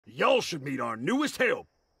Y'all should meet our newest help.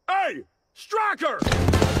 Hey, Striker!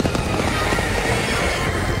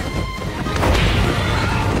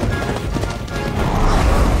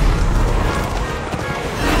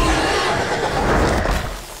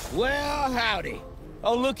 Well, howdy.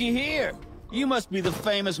 Oh, looky here. You must be the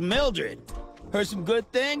famous Mildred. Heard some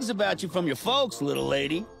good things about you from your folks, little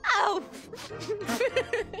lady. Oh.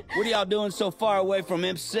 What are y'all doing so far away from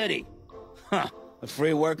Imp City? Huh. The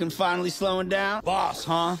free working finally slowing down? Boss,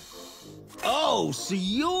 huh? Oh, so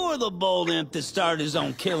you're the bold imp that started his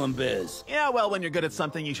own killing biz. Yeah, well, when you're good at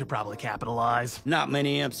something, you should probably capitalize. Not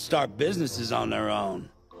many imps start businesses on their own.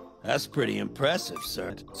 That's pretty impressive,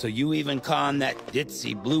 sir. So you even conned that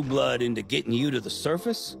ditzy blue blood into getting you to the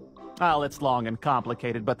surface? Well, it's long and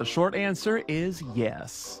complicated, but the short answer is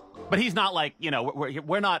yes. But he's not like, you know,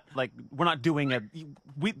 we're not doing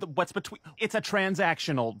what's between, it's a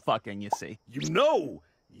transactional fucking, you see. You know,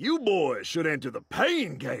 you boys should enter the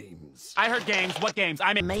paying games. I heard games. What games?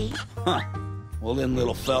 I mean, Me? Huh. Well then,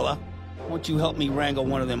 little fella, won't you help me wrangle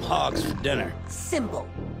one of them hogs for dinner? Simple.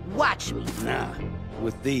 Watch me. Nah,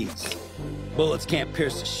 with these. Bullets can't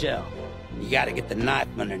pierce the shell. You gotta get the knife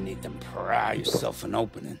underneath and pry yourself an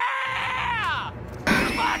opening. yeah!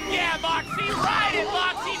 Fuck yeah, Moxie! Ride it,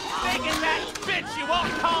 Moxie! Making that bitch you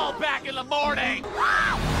won't call back in the morning!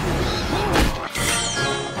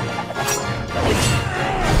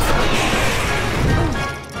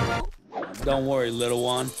 Don't worry, little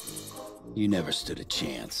one. You never stood a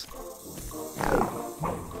chance.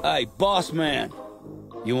 Hey, boss man.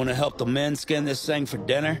 You wanna help the men skin this thing for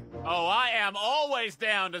dinner? Oh, I am always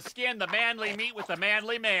down to skin the manly meat with the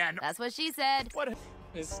manly man. That's what she said. What?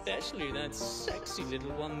 Especially that sexy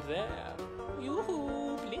little one there.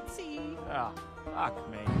 Yoo-hoo, Blitzy. Oh,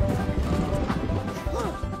 fuck me.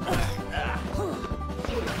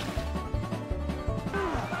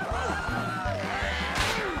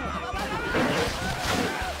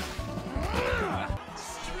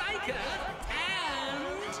 Striker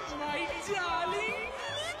and my darling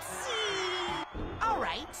Blitzy. All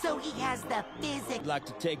right, so he has the physics. I'd like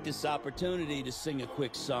to take this opportunity to sing a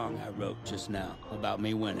quick song I wrote just now about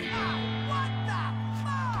me winning. What the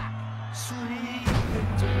fuck? Sweet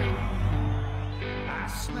victory, I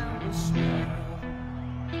smell the smell.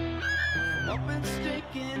 Up and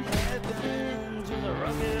stinking heaven to the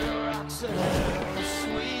rugged rocks of hell.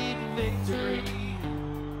 Sweet victory,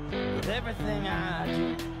 with everything I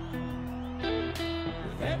do.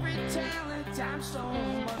 With every talent, I'm so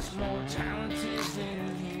much more talented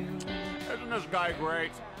than you. Isn't this guy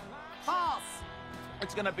great? False.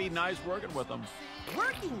 It's gonna be nice working with him.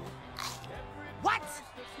 Working. What?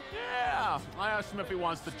 Yeah, I asked him if he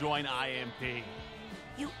wants to join IMP.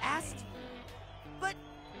 You asked? But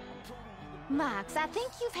Mox, I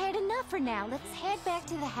think you've had enough for now. Let's head back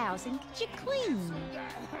to the house and get you clean.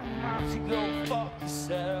 Moxie, go fuck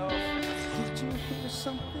yourself. Did you hear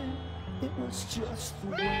something? It was just the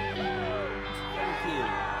wind. Thank you.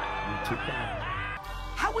 You took that.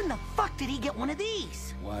 how in the fuck did he get one of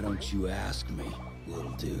these? Why don't you ask me,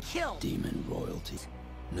 little dude? Kill. Demon royalty.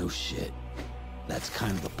 No shit. That's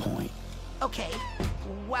kind of the point. Okay,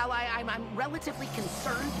 while I'm relatively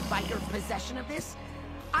concerned by your possession of this,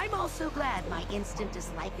 I'm also glad my instant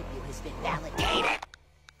dislike of you has been validated.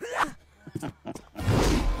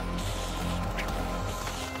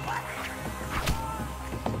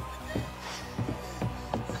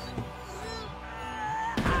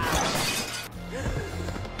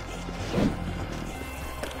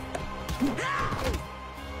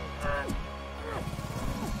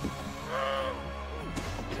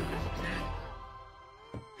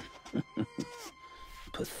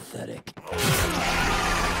 Pathetic.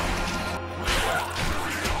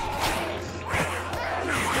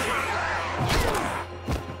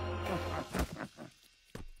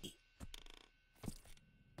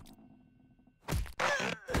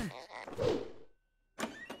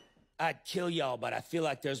 I'd kill y'all, but I feel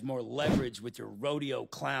like there's more leverage with your rodeo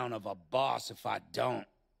clown of a boss if I don't.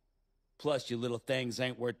 Plus, you little things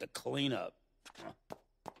ain't worth the cleanup.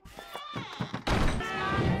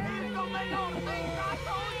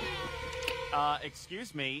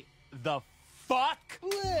 Excuse me, the fuck?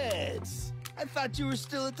 Blitz! I thought you were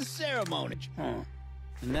still at the ceremony. Huh.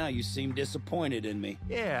 And now you seem disappointed in me.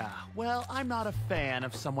 Yeah, well, I'm not a fan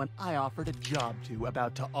of someone I offered a job to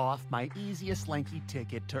about to off my easiest lengthy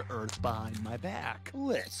ticket to Earth behind my back.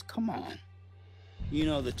 Blitz, come on. You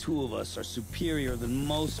know the two of us are superior than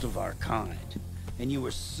most of our kind. And you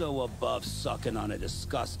were so above sucking on a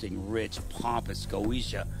disgusting, rich, pompous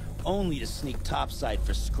Goetia, only to sneak topside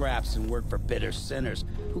for scraps and work for bitter sinners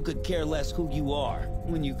who could care less who you are,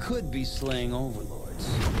 when you could be slaying overlords.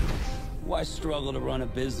 Why struggle to run a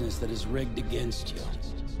business that is rigged against you,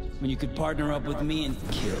 when you could partner up with me and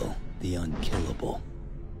kill the unkillable?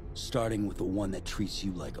 Starting with the one that treats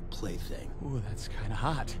you like a plaything. Ooh, that's kind of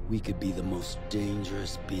hot. We could be the most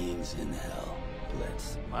dangerous beings in hell,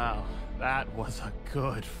 Blitz. Wow, that was a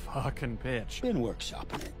good fucking pitch. Been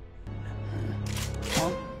workshopping it.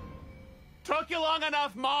 Took you long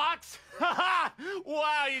enough, Mox? Haha!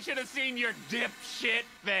 Wow, you should have seen your dipshit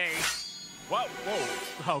face. Whoa,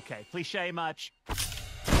 whoa. Okay, cliche much?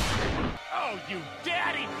 Oh, you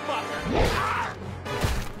daddy fucker!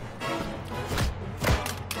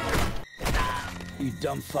 Ah! You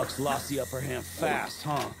dumb fucks lost the upper hand fast,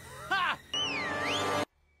 huh? Ha!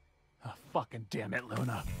 Oh, fucking damn it,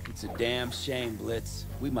 Luna. It's a damn shame, Blitz.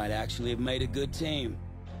 We might actually have made a good team.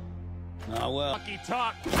 Oh well. Fucky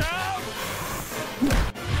talk. No!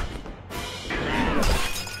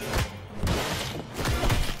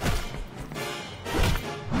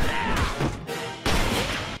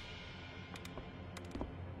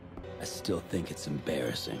 I still think it's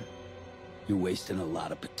embarrassing. You're wasting a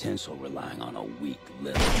lot of potential relying on a weak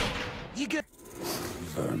little... You get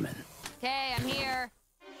vermin. Okay, I'm here.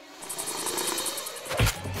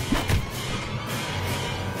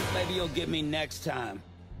 Maybe you'll get me next time,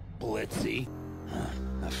 Blitzy.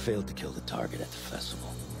 I failed to kill the target at the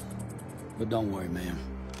festival. But don't worry, ma'am.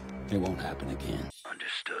 It won't happen again.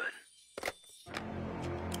 Understood.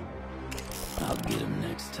 I'll get him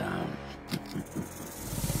next time.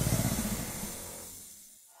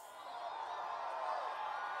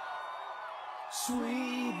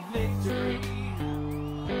 Sweet victory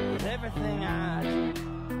with everything I do.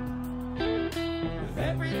 With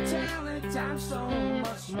every talent, I'm so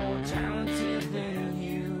much more talented than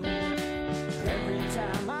you. Every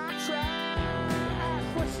time I try, I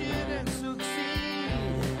push it and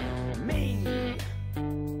succeed. Me,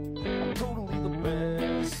 I'm totally the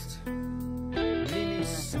best. Me,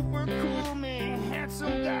 super cool, me,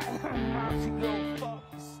 handsome guy. I'm out to go fuck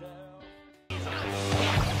yourself.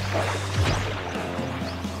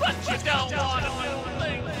 But you don't want to do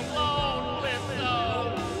things alone with no.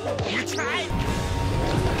 You tried.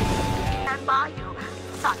 And by you,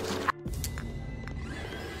 such.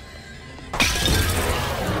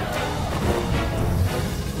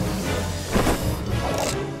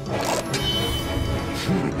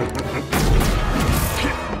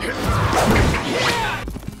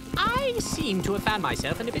 I seem to have found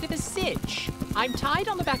myself in a bit of a sitch. I'm tied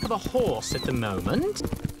on the back of a horse at the moment.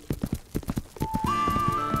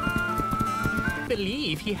 I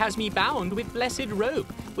believe he has me bound with blessed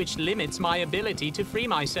rope, which limits my ability to free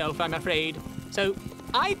myself, I'm afraid. So,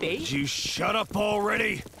 I think... You shut up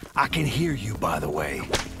already? I can hear you, by the way.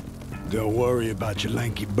 Don't worry about your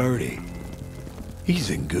lanky birdie. He's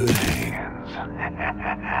in good hands.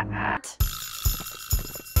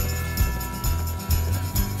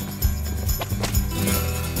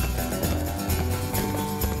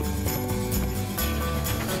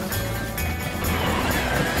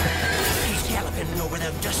 He's galloping over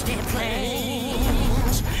the dusty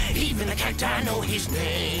plains. Even the cacti know his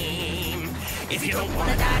name. If you don't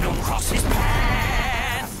want to die, don't cross his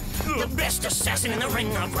path. The best assassin in the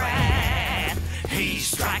ring of wrath. He's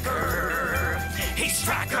Striker. He's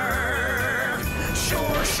Striker.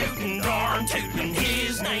 Sure shooting, darn tooting.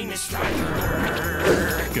 His name is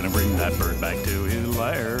Striker. Gonna bring that bird back to his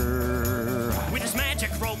lair. With his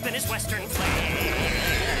magic rope and his western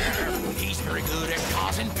flair. He's very good at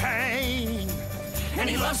causing pain. And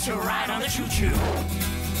he loves to ride on the choo-choo.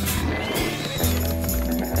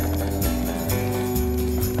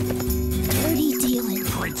 Dirty dealing.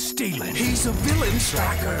 Prince stealing. He's a villain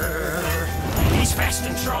striker. He's fast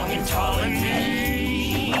and strong and tall and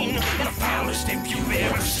mean. The foulest imp you've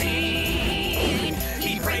ever seen.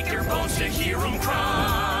 He'd break your bones to hear him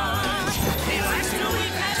crunch. He likes to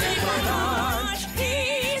eat magic for lunch.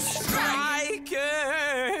 He's Striker.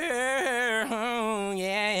 Oh,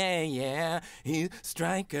 yeah, yeah. He's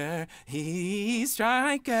Striker. He's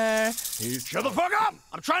Striker. Shut the fuck up!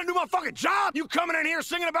 I'm trying to do my fucking job! You coming in here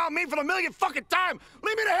singing about me for the millionth fucking time!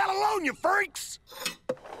 Leave me the hell alone, you freaks!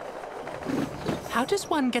 How does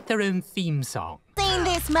one get their own theme song? Seen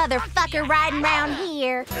this motherfucker riding around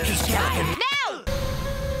here. He's galloping. No!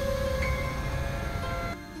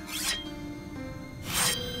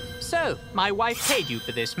 So, my wife paid you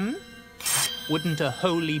for this, hmm? Wouldn't a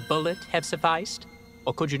holy bullet have sufficed?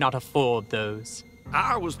 Or could you not afford those?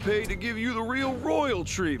 I was paid to give you the real royal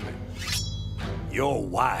treatment. Your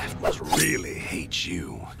wife must really hate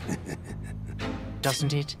you.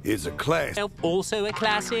 Doesn't it? It's a class. Also a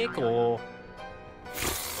classic, or...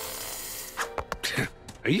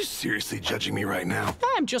 Are you seriously judging me right now?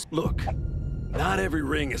 I'm just... Look, Not every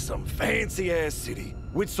ring is some fancy-ass city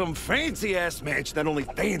with some fancy-ass mansion that only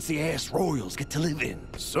fancy-ass royals get to live in.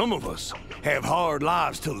 Some of us have hard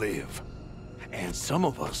lives to live. And some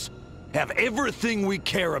of us have everything we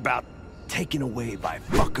care about taken away by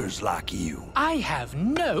fuckers like you. I have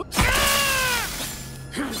no...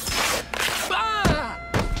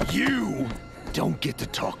 You don't get to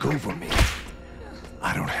talk over me.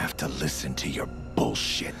 I don't have to listen to your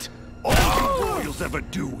bullshit. All you royals ever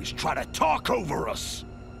do is try to talk over us.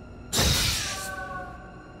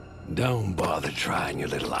 Don't bother trying your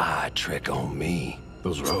little eye trick on me.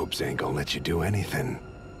 Those robes ain't gonna let you do anything.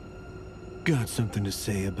 Got something to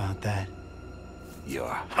say about that? Your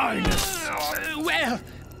Highness. Well,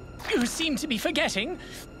 you seem to be forgetting.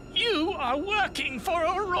 You are working for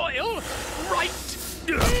a royal right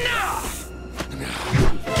now.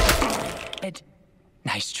 Ed,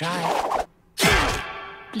 nice try.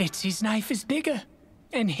 Blitzy's knife is bigger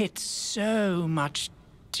and hits so much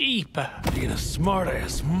deeper. Being a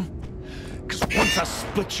smartass, hmm? Because once I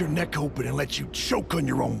split your neck open and let you choke on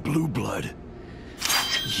your own blue blood,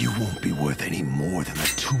 you won't be worth any more than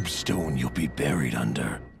the tombstone you'll be buried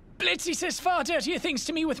under. Blitzy says far dirtier things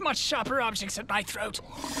to me with much sharper objects at my throat.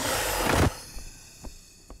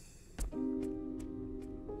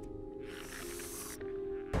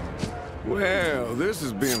 Well, this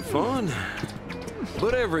has been fun.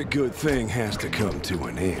 But every good thing has to come to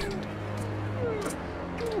an end.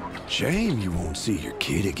 Shame you won't see your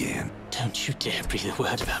kid again. Don't you dare breathe a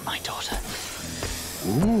word about my daughter.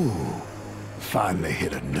 Ooh, finally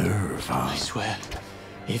hit a nerve, huh? I swear,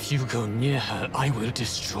 if you go near her, I will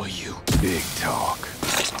destroy you. Big talk.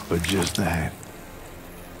 But just that.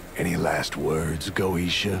 Any last words,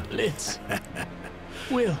 Goetia? Blitz.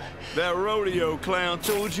 Will. That rodeo clown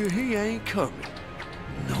told you he ain't coming.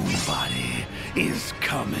 Nobody is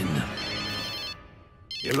coming.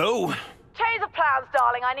 Hello? Change of plans,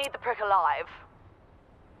 darling. I need the prick alive.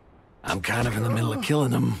 I'm kind of in the middle of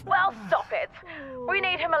killing him. Well, stop it. We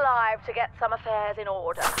need him alive to get some affairs in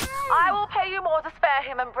order. I will pay you more to spare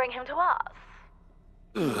him and bring him to us.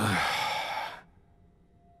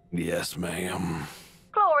 Yes, ma'am.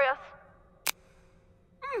 Glorious.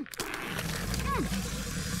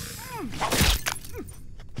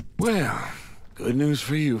 Well, good news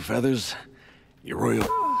for you, Feathers. Your royal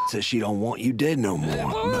says she don't want you dead no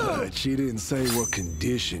more. But she didn't say what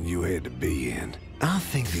condition you had to be in. I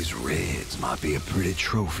think these reds might be a pretty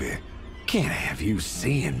trophy. Can't have you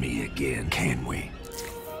seeing me again, can we?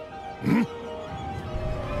 Hmm?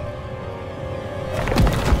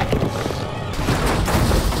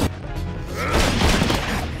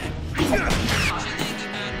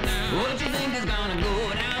 What you think is gonna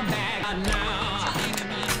go down bad now?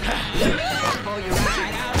 Before you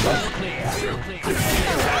ride out real clear, real clear.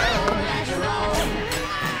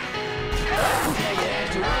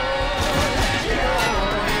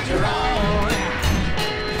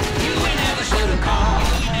 You ain't never should have called.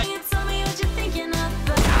 You told me what you're thinking of,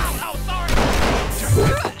 but what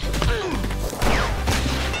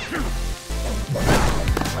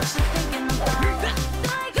you thinking about?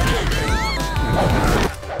 I gotta go.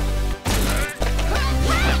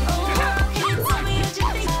 You told me what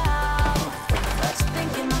you're thinking about. What you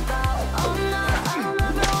thinking about? Oh no, I don't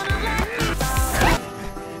ever wanna let you go.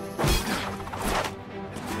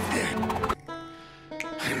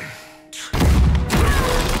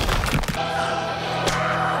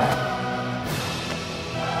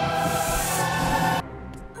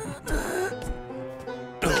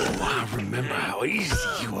 Oh, I remember how easy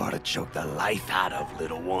you are to choke the life out of,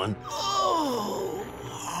 little one. Oh,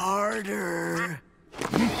 harder.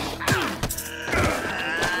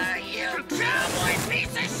 You cowboy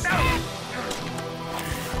piece of shit!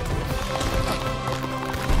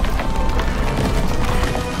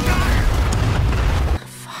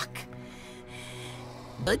 Fuck.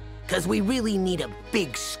 But, because we really need a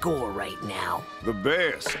big score right now. The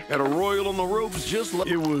Bears had a royal on the ropes just like...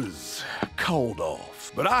 It was called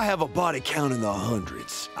off. But I have a body count in the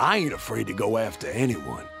hundreds. I ain't afraid to go after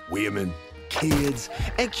anyone. Women, kids,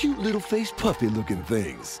 and cute little face puppy-looking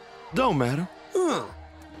things. Don't matter.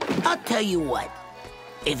 I'll tell you what.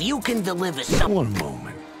 If you can deliver some... One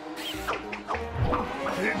moment.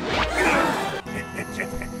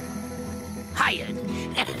 Hired.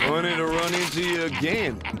 Funny to run into you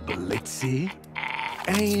again, Blitzy.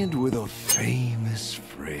 And with a famous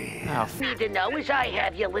friend. Need to know is I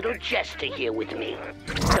have your little jester here with me.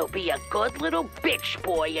 So be a good little bitch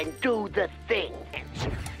boy and do the thing.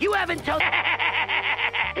 You haven't told...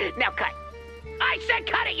 Now cut. I said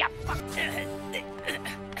cut it, you fuck...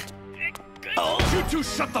 You two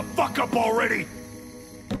shut the fuck up already!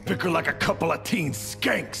 Bicker like a couple of teen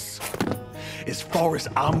skanks. As far as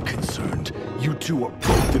I'm concerned, you two are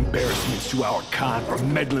both embarrassments to our kind for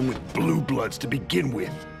meddling with blue bloods to begin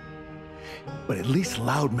with. But at least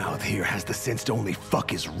Loudmouth here has the sense to only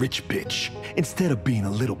fuck his rich bitch, instead of being a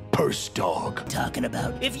little purse dog. Talking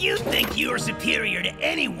about, if you think you're superior to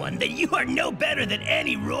anyone, then you are no better than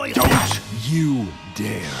any royal. Don't you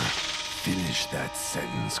dare finish that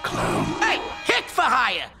sentence, clown. Hey, hick for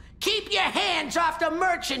hire! Keep your hands off the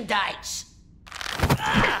merchandise!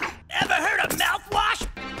 Ever heard of mouthwash?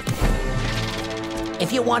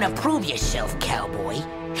 If you want to prove yourself, cowboy,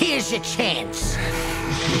 here's your chance.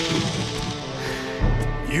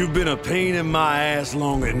 You've been a pain in my ass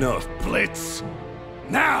long enough, Blitz.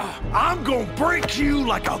 Now, I'm gonna break you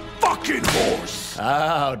like a fucking horse.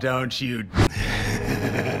 Oh, don't you...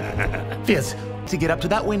 Fizz, to get up to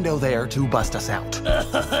that window there to bust us out.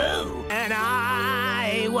 And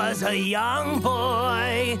I was a young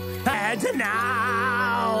boy, and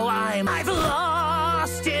now I've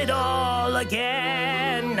lost it all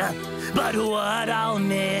again. But what I'll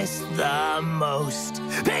miss the most,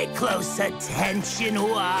 pay close attention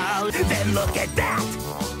while, then look at that.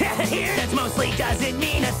 Here, that mostly doesn't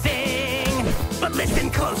mean a thing. But listen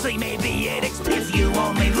closely, maybe it explains. If you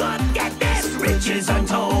only look at this, riches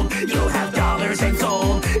untold, you'll have dollars and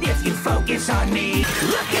gold. If you focus on me,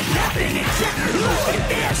 look at nothing except look at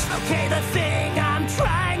this. Okay, the thing I'm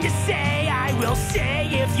trying to say, I will say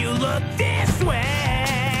if you look this way.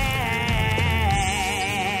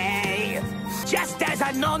 Just as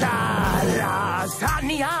I know la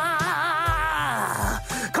lasagna,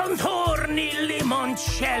 contorni,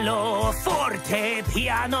 limoncello, forte,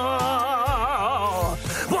 piano,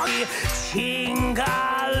 poi cingale.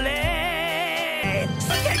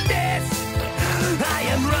 Look at this! I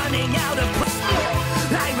am running out of...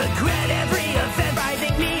 I regret every event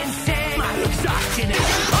driving me insane. My exhaustion is...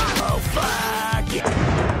 Oh, fuck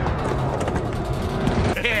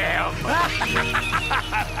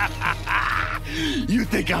You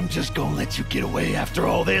think I'm just gonna let you get away after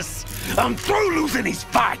all this? I'm through losing these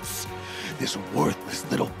fights! This worthless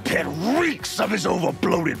little pet reeks of his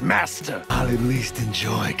overbloated master. I'll at least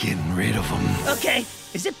enjoy getting rid of him. Okay,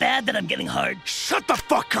 is it bad that I'm getting hard? Shut the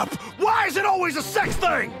fuck up! Why is it always a sex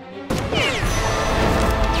thing?